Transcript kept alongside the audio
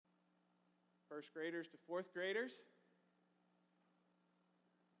First graders to fourth graders.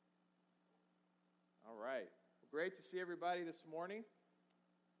 All right. Well, great to see everybody this morning.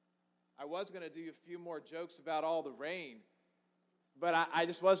 I was going to do a few more jokes about all the rain, but I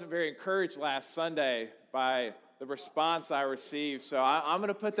just wasn't very encouraged last Sunday by the response I received, so I'm going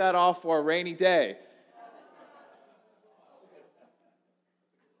to put that off for a rainy day.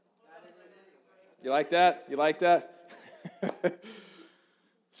 You like that? You like that?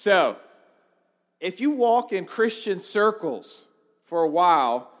 So, if you walk in Christian circles for a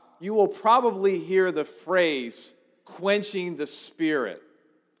while, you will probably hear the phrase, quenching the Spirit,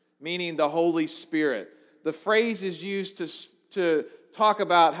 meaning the Holy Spirit. The phrase is used to talk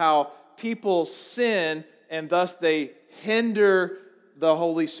about how people sin and thus they hinder the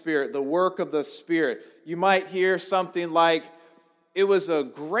Holy Spirit, the work of the Spirit. You might hear something like, it was a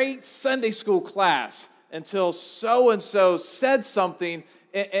great Sunday school class until so-and-so said something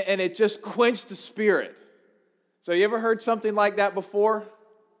and it just quenched the Spirit. So you ever heard something like that before?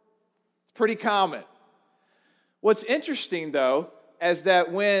 It's pretty common. What's interesting, though, is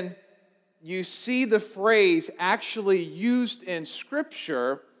that when you see the phrase actually used in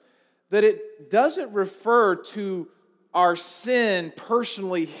Scripture, that it doesn't refer to our sin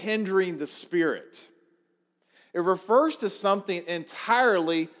personally hindering the Spirit. It refers to something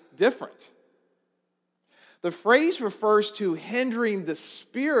entirely different. The phrase refers to hindering the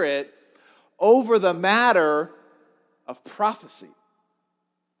Spirit over the matter of prophecy.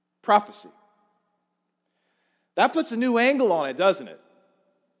 Prophecy. That puts a new angle on it, doesn't it?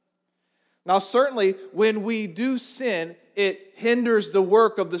 Now, certainly, when we do sin, it hinders the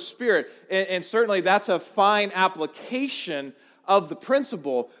work of the Spirit. And certainly, that's a fine application of the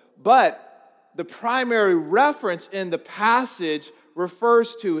principle. But the primary reference in the passage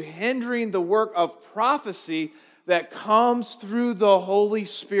refers to hindering the work of prophecy that comes through the Holy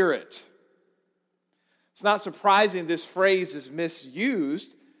Spirit. It's not surprising this phrase is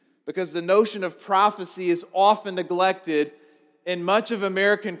misused because the notion of prophecy is often neglected in much of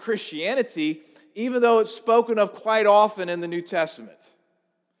American Christianity, even though it's spoken of quite often in the New Testament.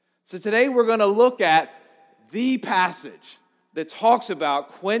 So today we're going to look at the passage that talks about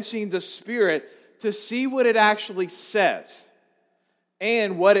quenching the Spirit to see what it actually says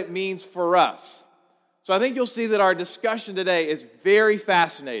and what it means for us. So I think you'll see that our discussion today is very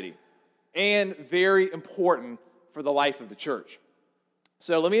fascinating and very important for the life of the church.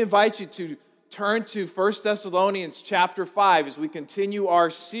 So let me invite you to turn to 1 Thessalonians chapter 5 as we continue our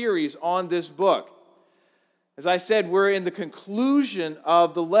series on this book. As I said, we're in the conclusion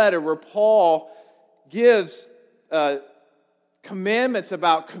of the letter where Paul gives commandments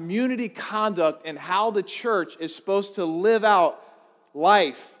about community conduct and how the church is supposed to live out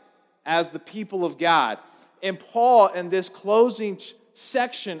life as the people of God. And Paul, in this closing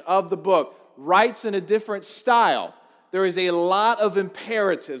section of the book, writes in a different style. There is a lot of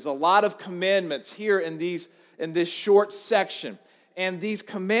imperatives, a lot of commandments here in this short section. And these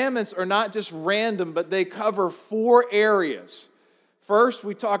commandments are not just random, but they cover 4 areas. First,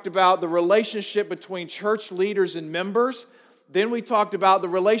 we talked about the relationship between church leaders and members. Then we talked about the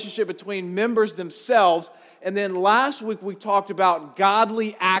relationship between members themselves. And then last week we talked about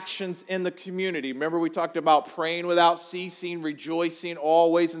godly actions in the community. Remember we talked about praying without ceasing, rejoicing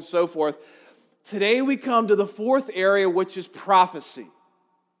always, and so forth. Today we come to the 4th area, which is prophecy.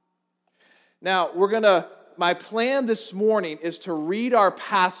 Now, my plan this morning is to read our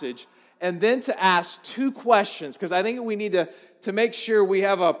passage and then to ask 2 questions, because I think we need to make sure we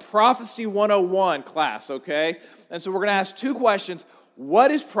have a Prophecy 101 class, okay? And so we're going to ask 2 questions.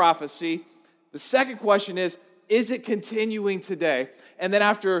 What is prophecy? The second question is it continuing today? And then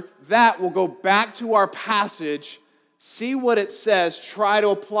after that, we'll go back to our passage, see what it says, try to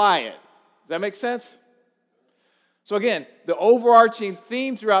apply it. Does that make sense? So again, the overarching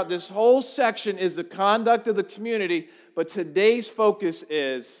theme throughout this whole section is the conduct of the community, but today's focus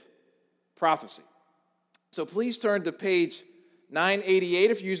is prophecy. So please turn to page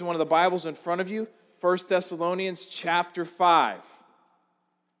 988 if you're using one of the Bibles in front of you, 1 Thessalonians chapter 5.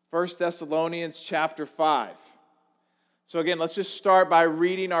 1 Thessalonians chapter 5. So again, let's just start by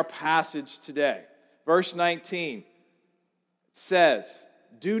reading our passage today. Verse 19 says,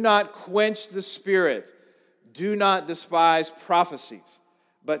 "Do not quench the Spirit. Do not despise prophecies,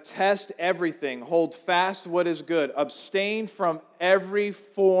 but test everything. Hold fast what is good. Abstain from every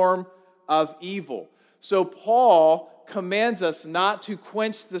form of evil." So Paul commands us not to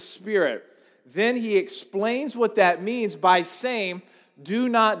quench the Spirit. Then he explains what that means by saying, do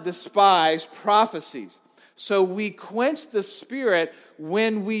not despise prophecies. So we quench the Spirit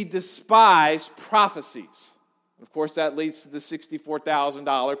when we despise prophecies. Of course, that leads to the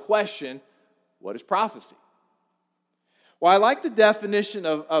 $64,000 question, what is prophecy? Well, I like the definition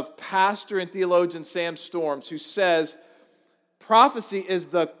of pastor and theologian Sam Storms, who says prophecy is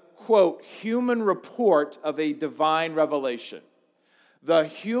the, quote, human report of a divine revelation. The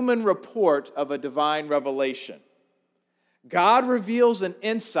human report of a divine revelation. God reveals an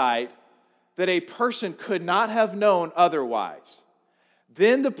insight that a person could not have known otherwise.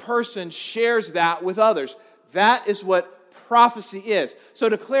 Then the person shares that with others. That is what prophecy is. So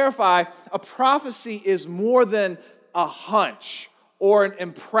to clarify, a prophecy is more than a hunch or an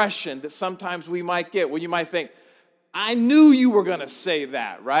impression that sometimes we might get, where you might think, I knew you were going to say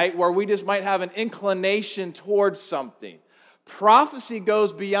that, right? Where we just might have an inclination towards something. Prophecy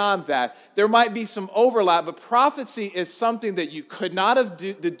goes beyond that. There might be some overlap, but prophecy is something that you could not have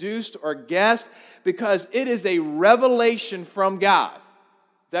deduced or guessed because it is a revelation from God.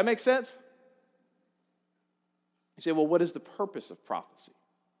 Does that make sense? You say, well, what is the purpose of prophecy?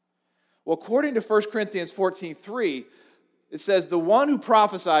 Well, according to 1 Corinthians 14:3, it says, the one who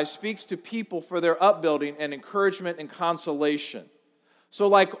prophesies speaks to people for their upbuilding and encouragement and consolation. So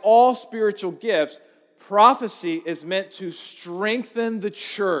like all spiritual gifts, prophecy is meant to strengthen the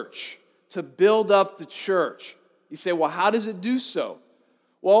church, to build up the church. You say, well, how does it do so?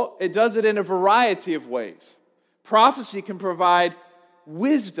 Well, it does it in a variety of ways. Prophecy can provide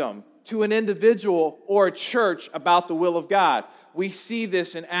wisdom to an individual or a church about the will of God. We see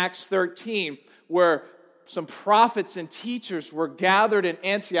this in Acts 13, where some prophets and teachers were gathered in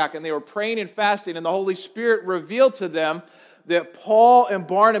Antioch, and they were praying and fasting, and the Holy Spirit revealed to them that Paul and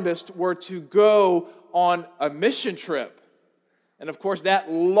Barnabas were to go on a mission trip. And of course, that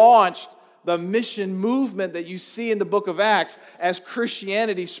launched the mission movement that you see in the book of Acts as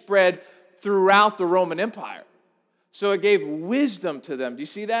Christianity spread throughout the Roman Empire. So it gave wisdom to them. Do you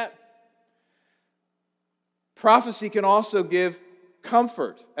see that? Prophecy can also give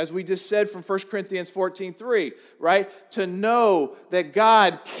comfort, as we just said from 1 Corinthians 14:3, right? To know that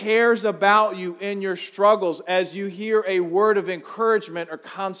God cares about you in your struggles as you hear a word of encouragement or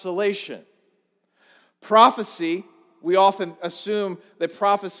consolation. Prophecy, we often assume that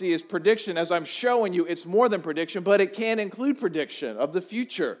prophecy is prediction. As I'm showing you, it's more than prediction, but it can include prediction of the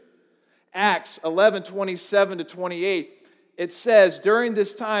future. Acts 11:27-28, it says, during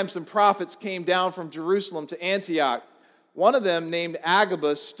this time some prophets came down from Jerusalem to Antioch. One of them, named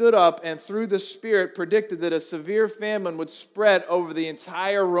Agabus, stood up and through the Spirit predicted that a severe famine would spread over the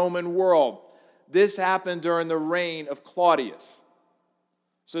entire Roman world. This happened during the reign of Claudius.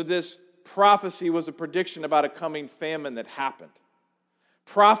 So this prophecy was a prediction about a coming famine that happened.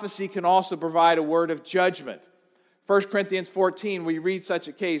 Prophecy can also provide a word of judgment. 1 Corinthians 14, we read such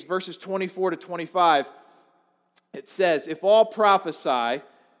a case, verses 24-25. It says, if all prophesy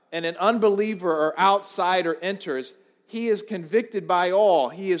and an unbeliever or outsider enters, he is convicted by all.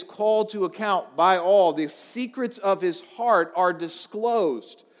 He is called to account by all. The secrets of his heart are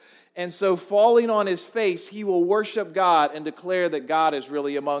disclosed. And so falling on his face, he will worship God and declare that God is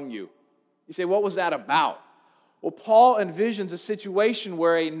really among you. You say, what was that about? Well, Paul envisions a situation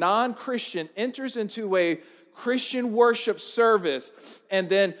where a non-Christian enters into a Christian worship service, and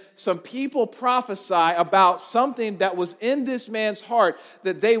then some people prophesy about something that was in this man's heart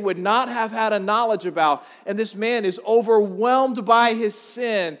that they would not have had a knowledge about. And this man is overwhelmed by his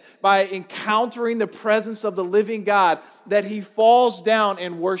sin, by encountering the presence of the living God, that he falls down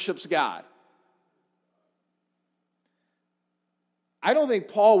and worships God. I don't think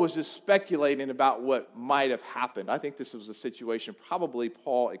Paul was just speculating about what might have happened. I think this was a situation probably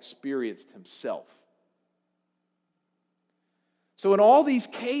Paul experienced himself. So in all these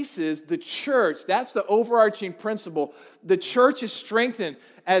cases, the church, that's the overarching principle, the church is strengthened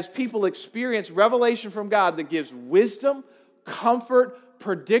as people experience revelation from God that gives wisdom, comfort,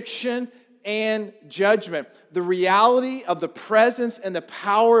 prediction, and judgment. The reality of the presence and the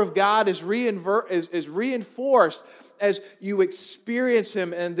power of God is reinforced as you experience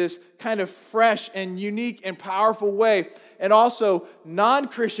Him in this kind of fresh and unique and powerful way. And also,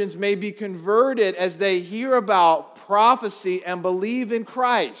 non-Christians may be converted as they hear about prophecy and believe in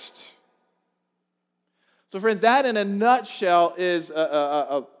Christ. So friends, that in a nutshell is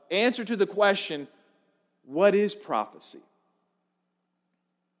an answer to the question, what is prophecy?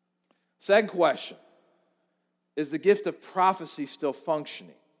 Second question, is the gift of prophecy still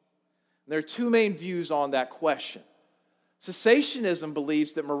functioning? And there are two main views on that question. Cessationism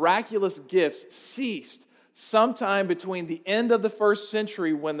believes that miraculous gifts ceased sometime between the end of the first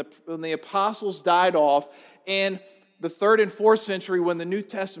century when the apostles died off and the 3rd and 4th century when the New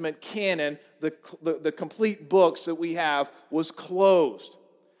Testament canon, the complete books that we have, was closed.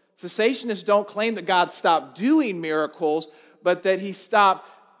 Cessationists don't claim that God stopped doing miracles, but that He stopped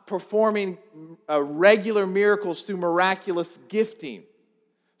performing regular miracles through miraculous gifting.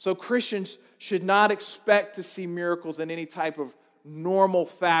 So Christians should not expect to see miracles in any type of normal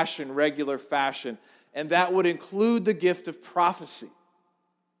fashion, regular fashion, and that would include the gift of prophecy.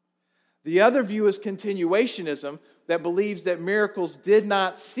 The other view is continuationism, that believes that miracles did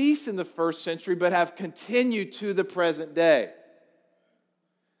not cease in the first century but have continued to the present day.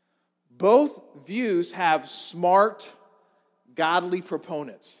 Both views have smart, godly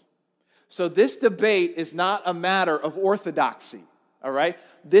proponents. So this debate is not a matter of orthodoxy, all right?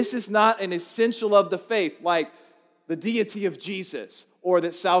 This is not an essential of the faith like the deity of Jesus, or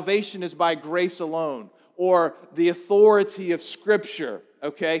that salvation is by grace alone, or the authority of Scripture,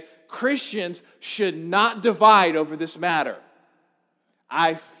 okay? Christians should not divide over this matter.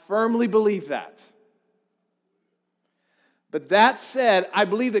 I firmly believe that. But that said, I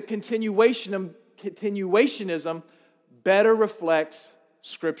believe that continuationism better reflects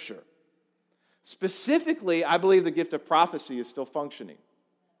Scripture. Specifically, I believe the gift of prophecy is still functioning.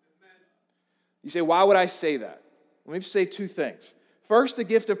 You say, why would I say that? Let me say two things. First, the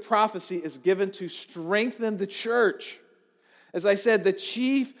gift of prophecy is given to strengthen the church. As I said, the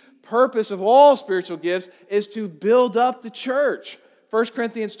chief purpose of all spiritual gifts is to build up the church. 1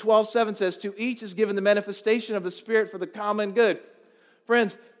 Corinthians 12:7 says, to each is given the manifestation of the Spirit for the common good.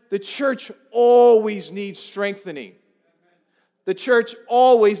 Friends, the church always needs strengthening. The church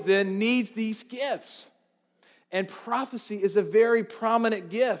always then needs these gifts. And prophecy is a very prominent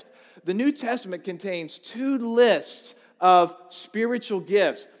gift. The New Testament contains 2 lists of spiritual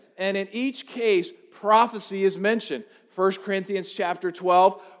gifts. And in each case, prophecy is mentioned. 1 Corinthians chapter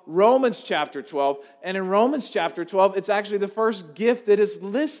 12, Romans chapter 12. And in Romans chapter 12, it's actually the first gift that is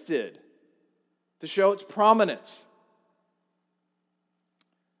listed to show its prominence.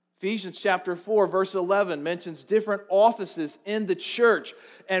 Ephesians chapter 4, verse 11 mentions different offices in the church,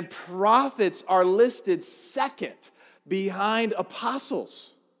 and prophets are listed second behind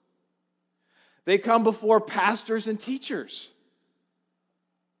apostles. They come before pastors and teachers.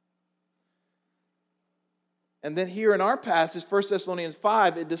 And then here in our passage, 1 Thessalonians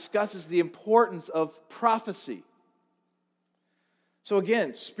 5, it discusses the importance of prophecy. So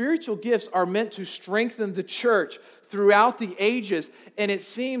again, spiritual gifts are meant to strengthen the church throughout the ages, and it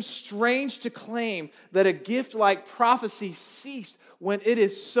seems strange to claim that a gift like prophecy ceased when it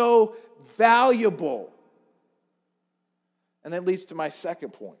is so valuable. And that leads to my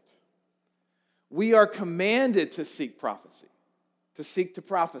second point. We are commanded to seek prophecy, to seek to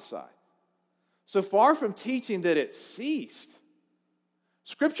prophesy. So far from teaching that it ceased,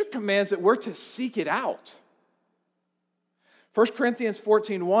 Scripture commands that we're to seek it out. 1 Corinthians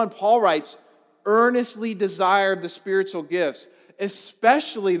 14:1, Paul writes, earnestly desire the spiritual gifts,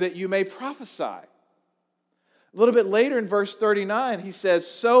 especially that you may prophesy. A little bit later in verse 39, he says,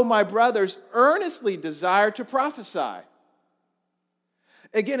 so my brothers earnestly desire to prophesy.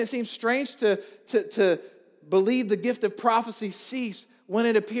 Again, it seems strange to believe the gift of prophecy ceased when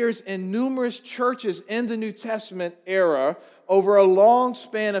it appears in numerous churches in the New Testament era over a long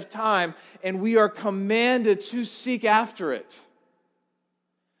span of time, and we are commanded to seek after it.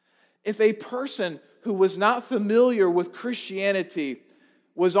 If a person who was not familiar with Christianity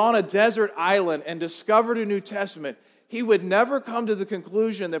was on a desert island and discovered a New Testament, he would never come to the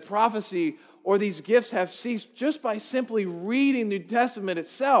conclusion that prophecy or these gifts have ceased just by simply reading the New Testament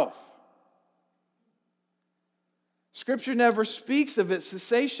itself. Scripture never speaks of its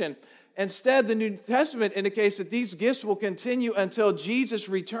cessation. Instead, the New Testament indicates that these gifts will continue until Jesus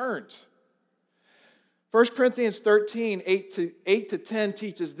returns. 1 Corinthians 13, 8 to 10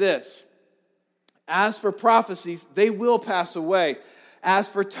 teaches this. As for prophecies, they will pass away. As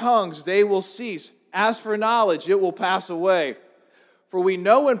for tongues, they will cease. As for knowledge, it will pass away. For we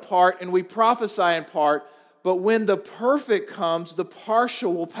know in part and we prophesy in part, but when the perfect comes, the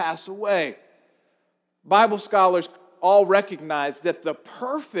partial will pass away. Bible scholars all recognize that the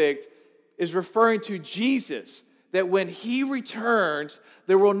perfect is referring to Jesus, that when he returns,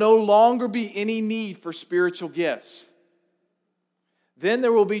 there will no longer be any need for spiritual gifts. Then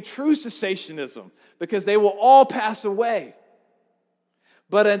there will be true cessationism, because they will all pass away.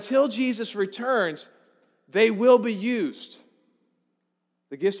 But until Jesus returns, they will be used.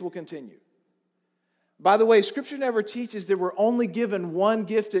 The gifts will continue. By the way, Scripture never teaches that we're only given one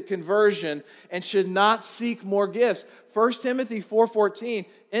gift at conversion and should not seek more gifts. 1 Timothy 4:14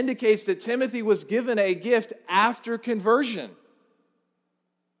 indicates that Timothy was given a gift after conversion.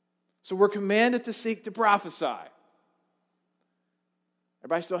 So we're commanded to seek to prophesy.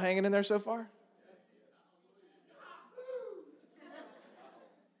 Everybody still hanging in there so far?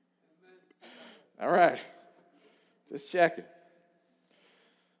 All right. Just checking.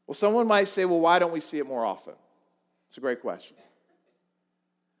 Well, someone might say, well, why don't we see it more often? It's a great question.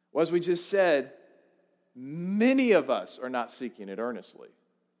 Well, as we just said, many of us are not seeking it earnestly.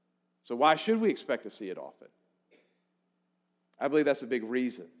 So why should we expect to see it often? I believe that's a big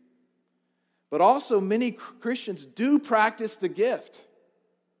reason. But also, many Christians do practice the gift.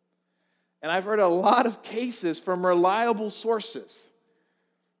 And I've heard a lot of cases from reliable sources.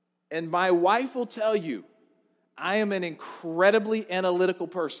 And my wife will tell you, I am an incredibly analytical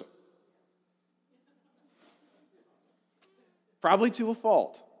person. Probably to a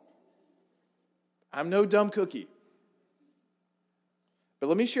fault. I'm no dumb cookie. But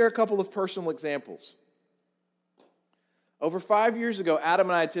let me share a couple of personal examples. Over 5 years ago, Adam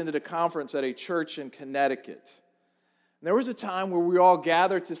and I attended a conference at a church in Connecticut. And there was a time where we all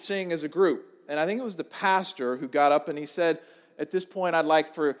gathered to sing as a group. And I think it was the pastor who got up and he said, at this point, I'd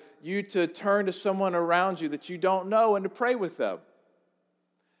like for you to turn to someone around you that you don't know and to pray with them.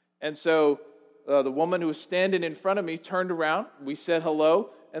 And so the woman who was standing in front of me turned around, we said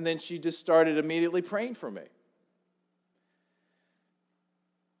hello, and then she just started immediately praying for me.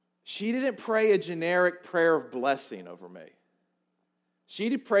 She didn't pray a generic prayer of blessing over me.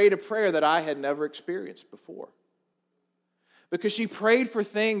 She prayed a prayer that I had never experienced before. Because she prayed for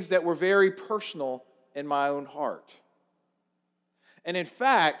things that were very personal in my own heart. And in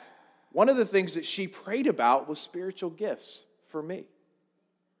fact, one of the things that she prayed about was spiritual gifts for me.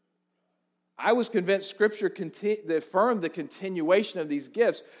 I was convinced Scripture affirmed the continuation of these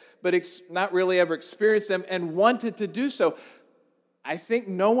gifts, but not really ever experienced them and wanted to do so. I think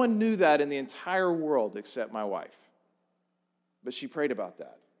no one knew that in the entire world except my wife. But she prayed about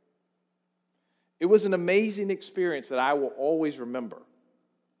that. It was an amazing experience that I will always remember.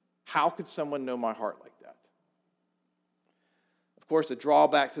 How could someone know my heart like that? Of course, the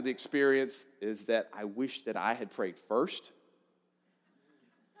drawback to the experience is that I wish that I had prayed first.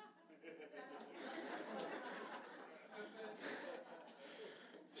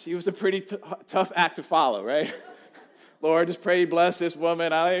 She was a pretty tough act to follow, right? Lord, just pray, bless this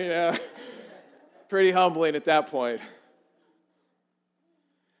woman. Pretty humbling at that point.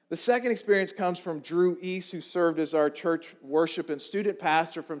 The second experience comes from Drew East, who served as our church worship and student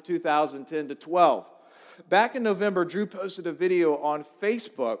pastor from 2010 to 12. Back in November, Drew posted a video on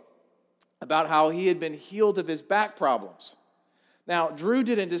Facebook about how he had been healed of his back problems. Now, Drew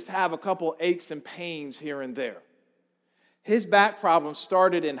didn't just have a couple aches and pains here and there. His back problems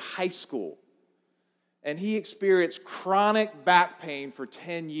started in high school, and he experienced chronic back pain for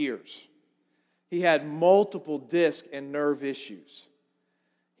 10 years. He had multiple disc and nerve issues.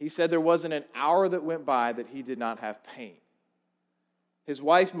 He said there wasn't an hour that went by that he did not have pain. His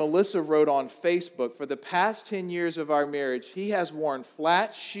wife, Melissa, wrote on Facebook, for the past 10 years of our marriage, he has worn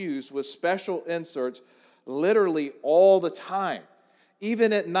flat shoes with special inserts literally all the time.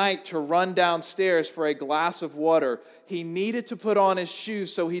 Even at night to run downstairs for a glass of water, he needed to put on his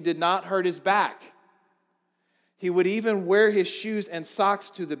shoes so he did not hurt his back. He would even wear his shoes and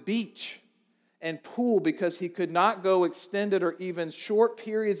socks to the beach and pool because he could not go extended or even short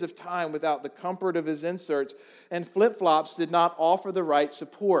periods of time without the comfort of his inserts, and flip-flops did not offer the right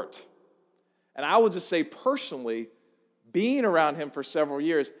support. And I will just say personally, being around him for several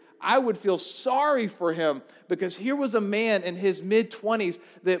years, I would feel sorry for him because here was a man in his mid-20s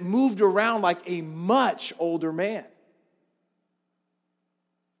that moved around like a much older man.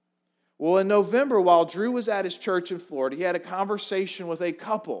 Well, in November, while Drew was at his church in Florida, he had a conversation with a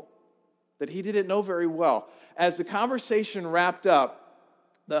couple that he didn't know very well. As the conversation wrapped up,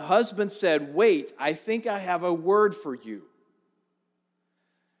 the husband said, "Wait, I think I have a word for you."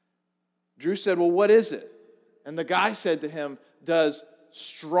 Drew said, "Well, what is it?" And the guy said to him, "Does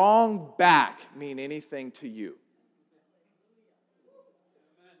strong back mean anything to you?"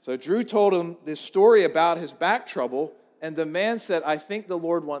 So Drew told him this story about his back trouble, and the man said, "I think the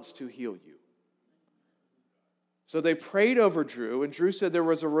Lord wants to heal you." So they prayed over Drew, and Drew said there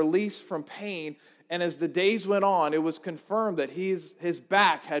was a release from pain, and as the days went on, it was confirmed that his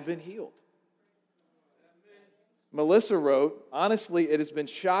back had been healed. Melissa wrote, "Honestly, it has been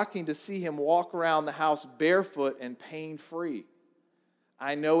shocking to see him walk around the house barefoot and pain-free.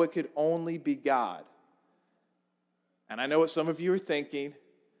 I know it could only be God." And I know what some of you are thinking.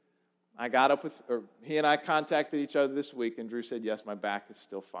 He and I contacted each other this week, and Drew said, "Yes, my back is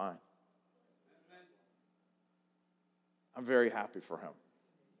still fine." I'm very happy for him.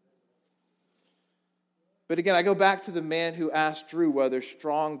 But again, I go back to the man who asked Drew whether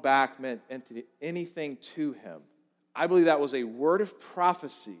strong back meant anything to him. I believe that was a word of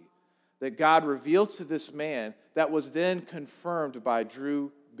prophecy that God revealed to this man that was then confirmed by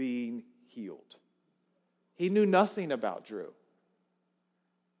Drew being healed. He knew nothing about Drew.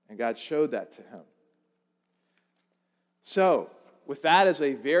 And God showed that to him. So, with that as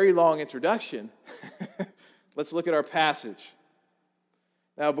a very long introduction, let's look at our passage.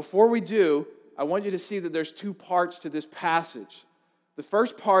 Now, before we do, I want you to see that there's two parts to this passage. The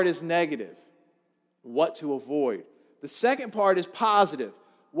first part is negative, what to avoid. The second part is positive,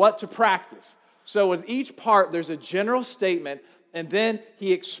 what to practice. So with each part, there's a general statement, and then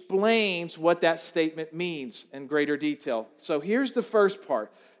he explains what that statement means in greater detail. So here's the first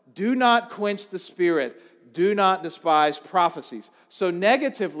part. Do not quench the spirit. Do not despise prophecies. So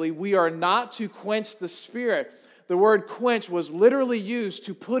negatively, we are not to quench the spirit. The word quench was literally used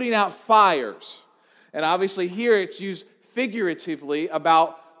to putting out fires. And obviously here it's used figuratively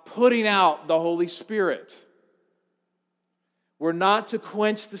about putting out the Holy Spirit. We're not to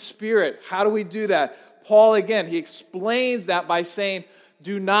quench the Spirit. How do we do that? Paul, again, he explains that by saying,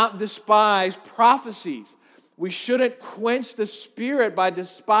 do not despise prophecies. We shouldn't quench the Spirit by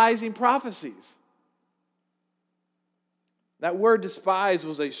despising prophecies. That word despise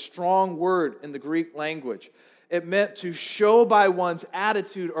was a strong word in the Greek language. It meant to show by one's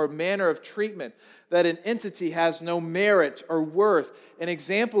attitude or manner of treatment that an entity has no merit or worth. An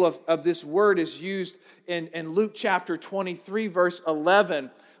example of this word is used in Luke chapter 23, verse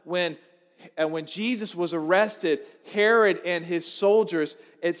 11, when Jesus was arrested, Herod and his soldiers,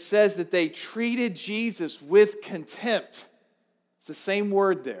 it says that they treated Jesus with contempt. It's the same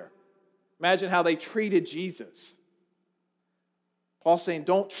word there. Imagine how they treated Jesus. Paul's saying,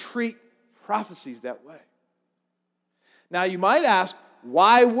 don't treat prophecies that way. Now, you might ask,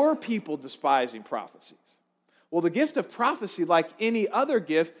 why were people despising prophecies? Well, the gift of prophecy, like any other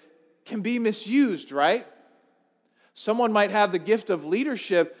gift, can be misused, right? Someone might have the gift of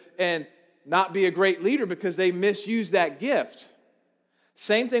leadership and not be a great leader because they misuse that gift.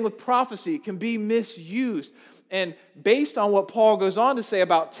 Same thing with prophecy. It can be misused. And based on what Paul goes on to say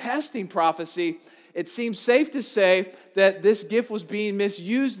about testing prophecy, it seems safe to say that this gift was being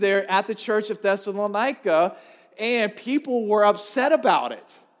misused there at the church of Thessalonica, and people were upset about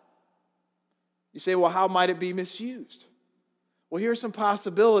it. You say, well, how might it be misused? Well, here's some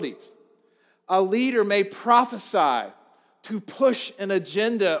possibilities. A leader may prophesy to push an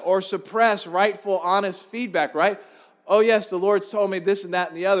agenda or suppress rightful, honest feedback, right? Oh, yes, the Lord told me this and that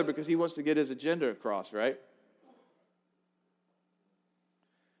and the other because he wants to get his agenda across, right?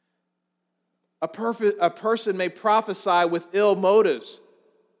 A person may prophesy with ill motives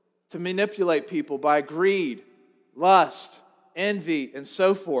to manipulate people by greed, lust, envy, and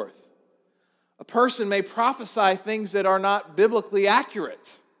so forth. A person may prophesy things that are not biblically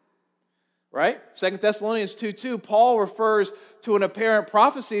accurate, right? 2 Thessalonians 2:2, Paul refers to an apparent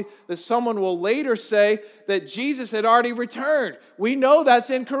prophecy that someone will later say that Jesus had already returned. We know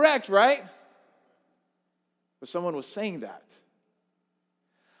that's incorrect, right? But someone was saying that.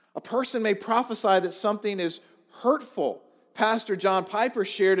 A person may prophesy that something is hurtful. Pastor John Piper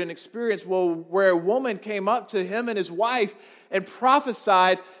shared an experience where a woman came up to him and his wife and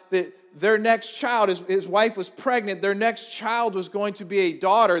prophesied that their next child, his wife was pregnant, their next child was going to be a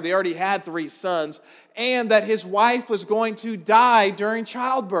daughter. They already had 3 sons. And that his wife was going to die during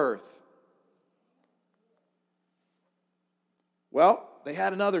childbirth. Well, they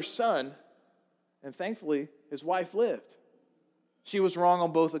had another son, and thankfully, his wife lived. She was wrong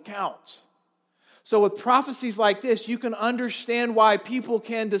on both accounts. So with prophecies like this, you can understand why people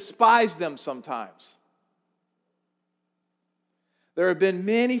can despise them sometimes. There have been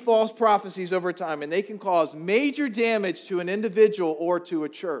many false prophecies over time, and they can cause major damage to an individual or to a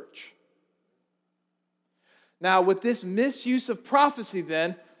church. Now, with this misuse of prophecy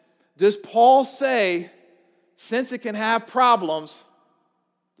then, does Paul say, since it can have problems,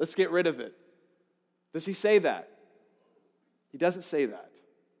 let's get rid of it? Does he say that? He doesn't say that.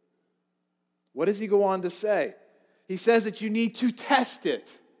 What does he go on to say? He says that you need to test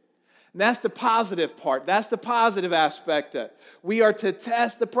it. And that's the positive part. That's the positive aspect of it. We are to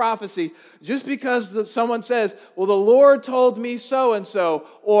test the prophecy. Just because someone says, well, the Lord told me so-and-so,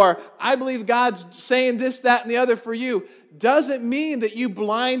 or I believe God's saying this, that, and the other for you, doesn't mean that you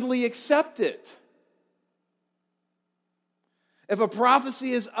blindly accept it. If a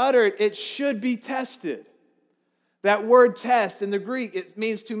prophecy is uttered, it should be tested. That word test in the Greek, it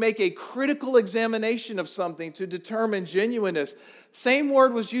means to make a critical examination of something to determine genuineness. Same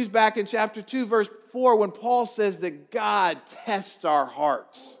word was used back in chapter 2, verse 4, when Paul says that God tests our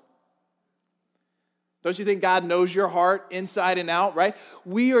hearts. Don't you think God knows your heart inside and out, right?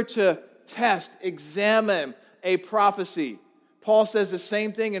 We are to test, examine a prophecy. Paul says the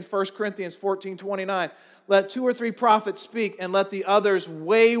same thing in 1 Corinthians 14:29. Let 2 or 3 prophets speak, and let the others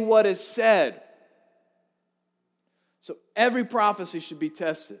weigh what is said. So every prophecy should be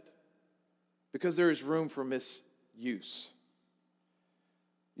tested because there is room for misuse.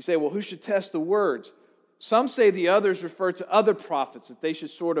 You say, well, who should test the words? Some say the others refer to other prophets, that they should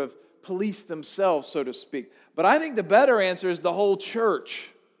sort of police themselves, so to speak. But I think the better answer is the whole church.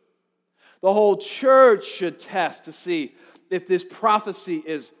 The whole church should test to see if this prophecy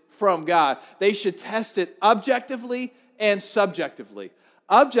is from God. They should test it objectively and subjectively.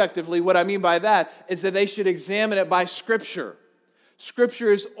 Objectively, what I mean by that is that they should examine it by Scripture. Scripture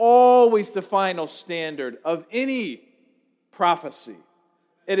is always the final standard of any prophecy.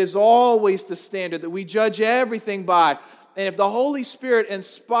 It is always the standard that we judge everything by. And if the Holy Spirit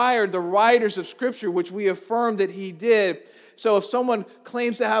inspired the writers of Scripture, which we affirm that He did, so if someone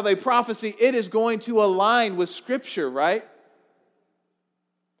claims to have a prophecy, it is going to align with Scripture, right?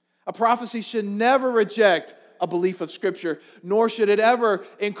 A prophecy should never reject a belief of Scripture, nor should it ever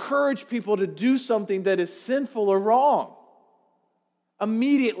encourage people to do something that is sinful or wrong.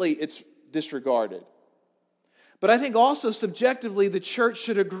 Immediately, it's disregarded. But I think also subjectively, the church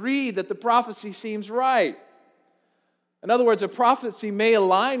should agree that the prophecy seems right. In other words, a prophecy may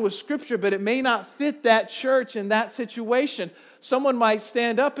align with Scripture, but it may not fit that church in that situation. Someone might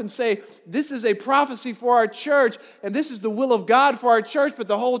stand up and say, this is a prophecy for our church, and this is the will of God for our church, but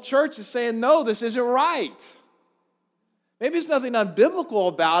the whole church is saying, no, this isn't right. Maybe there's nothing unbiblical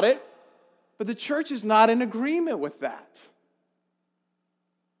about it, but the church is not in agreement with that.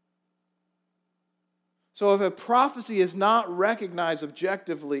 So if a prophecy is not recognized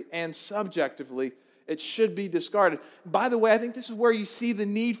objectively and subjectively, it should be discarded. By the way, I think this is where you see the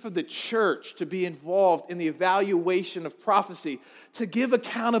need for the church to be involved in the evaluation of prophecy, to give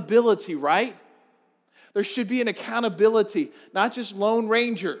accountability, right? There should be an accountability, not just lone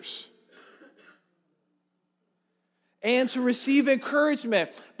rangers. And to receive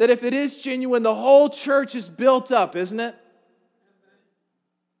encouragement that if it is genuine, the whole church is built up, isn't it?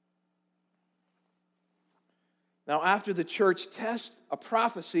 Now, after the church tests a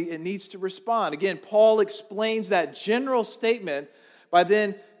prophecy, it needs to respond. Again, Paul explains that general statement by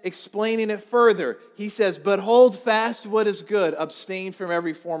then explaining it further. He says, but hold fast to what is good, abstain from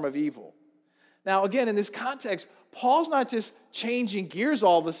every form of evil. Now, again, in this context, Paul's not just changing gears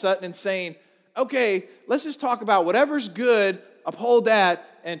all of a sudden and saying, okay, let's just talk about whatever's good, uphold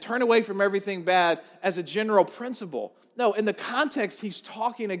that, and turn away from everything bad as a general principle. No, in the context, he's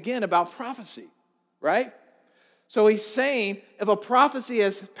talking again about prophecy, right? So he's saying, if a prophecy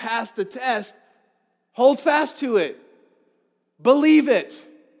has passed the test, hold fast to it. Believe it.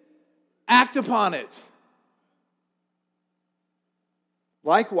 Act upon it.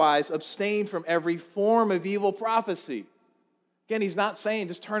 Likewise, abstain from every form of evil prophecy. Again, he's not saying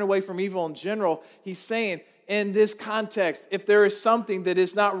just turn away from evil in general. He's saying, in this context, if there is something that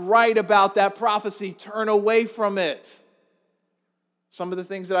is not right about that prophecy, turn away from it. Some of the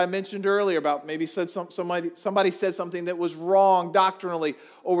things that I mentioned earlier about maybe somebody said something that was wrong doctrinally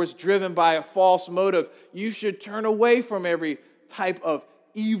or was driven by a false motive. You should turn away from every type of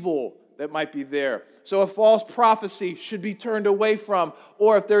evil that might be there. So a false prophecy should be turned away from,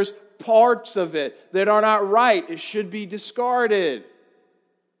 or if there's parts of it that are not right, it should be discarded.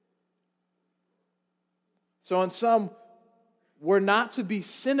 So in sum, we're not to be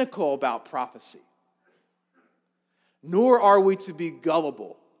cynical about prophecy. Nor are we to be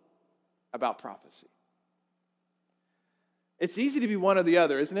gullible about prophecy. It's easy to be one or the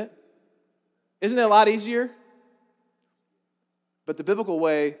other, isn't it? Isn't it a lot easier? But the biblical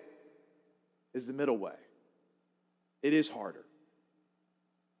way is the middle way. It is harder.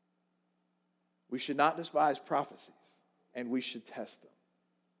 We should not despise prophecies, and we should test them.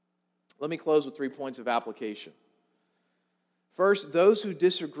 Let me close with 3 points of application. First, those who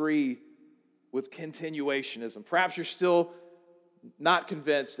disagree with continuationism. Perhaps you're still not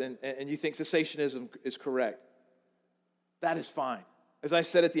convinced and you think cessationism is correct. That is fine. As I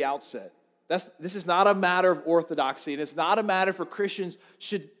said at the outset, this is not a matter of orthodoxy, and it's not a matter for Christians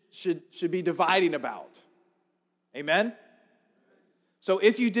should be dividing about. Amen? So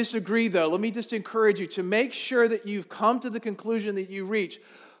if you disagree, though, let me just encourage you to make sure that you've come to the conclusion that you reach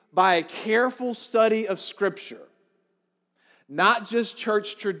by a careful study of Scripture. Not just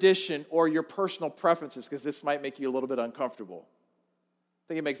church tradition or your personal preferences, because this might make you a little bit uncomfortable. I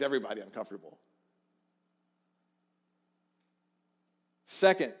think it makes everybody uncomfortable.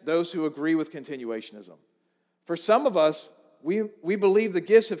 Second, those who agree with continuationism. For some of us, we believe the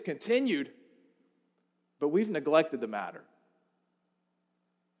gifts have continued, but we've neglected the matter.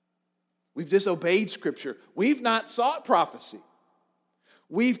 We've disobeyed Scripture. We've not sought prophecy.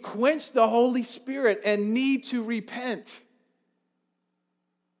 We've quenched the Holy Spirit and need to repent.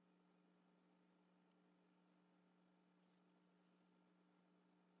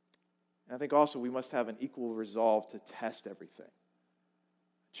 And I think also we must have an equal resolve to test everything.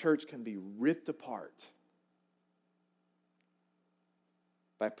 Church can be ripped apart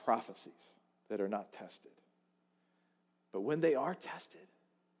by prophecies that are not tested. But when they are tested,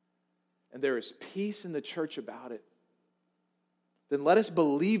 and there is peace in the church about it, then let us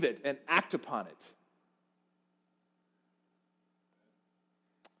believe it and act upon it.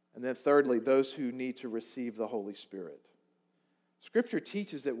 And then thirdly, those who need to receive the Holy Spirit. Scripture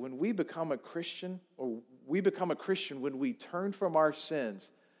teaches that when we become a Christian, or we become a Christian when we turn from our sins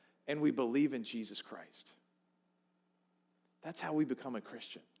and we believe in Jesus Christ. That's how we become a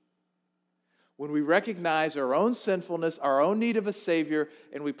Christian. When we recognize our own sinfulness, our own need of a Savior,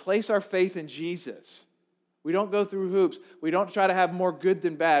 and we place our faith in Jesus. We don't go through hoops. We don't try to have more good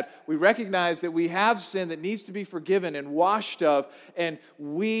than bad. We recognize that we have sin that needs to be forgiven and washed of, and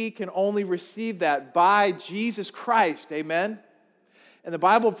we can only receive that by Jesus Christ. Amen? And the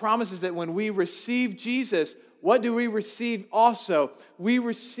Bible promises that when we receive Jesus, what do we receive also? We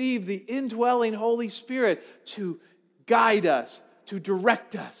receive the indwelling Holy Spirit to guide us, to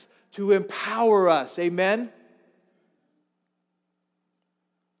direct us, to empower us. Amen?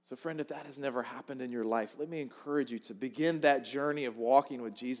 So friend, if that has never happened in your life, let me encourage you to begin that journey of walking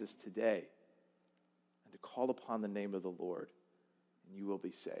with Jesus today and to call upon the name of the Lord, and you will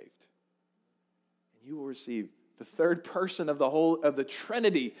be saved. And you will receive the third person of the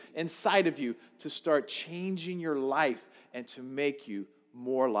Trinity inside of you to start changing your life and to make you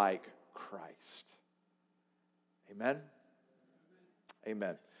more like Christ. Amen?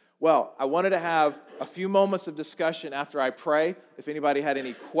 Amen. Well, I wanted to have a few moments of discussion after I pray. If anybody had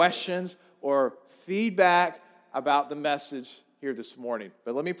any questions or feedback about the message here this morning.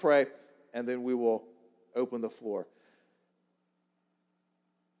 But let me pray, and then we will open the floor.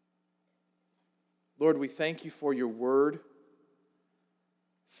 Lord, we thank you for your word.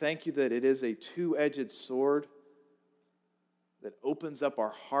 Thank you that it is a two-edged sword that opens up our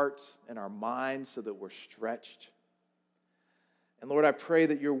hearts and our minds so that we're stretched. And Lord, I pray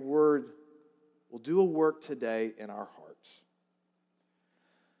that your word will do a work today in our hearts.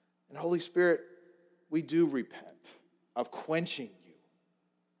 And Holy Spirit, we do repent of quenching you.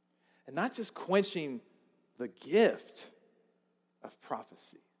 And not just quenching the gift of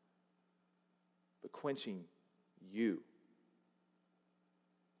prophecy, but quenching you.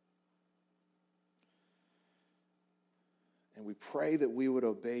 And we pray that we would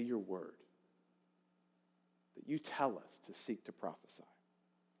obey your word, that you tell us to seek to prophesy.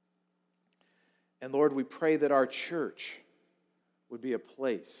 And Lord, we pray that our church would be a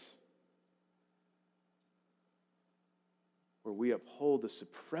place where we uphold the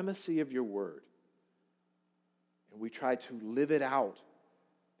supremacy of your word, and we try to live it out,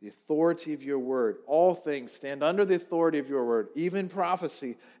 the authority of your word. All things stand under the authority of your word, even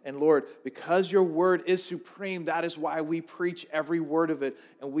prophecy. And Lord, because your word is supreme, that is why we preach every word of it,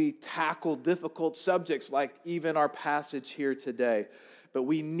 and we tackle difficult subjects like even our passage here today. But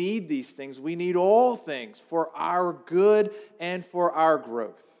we need these things. We need all things for our good and for our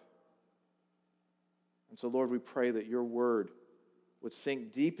growth. And so, Lord, we pray that your word would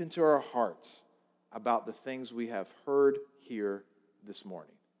sink deep into our hearts about the things we have heard here this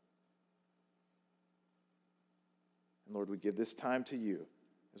morning. And Lord, we give this time to you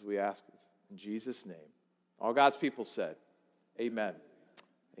as we ask this in Jesus' name. All God's people said, amen.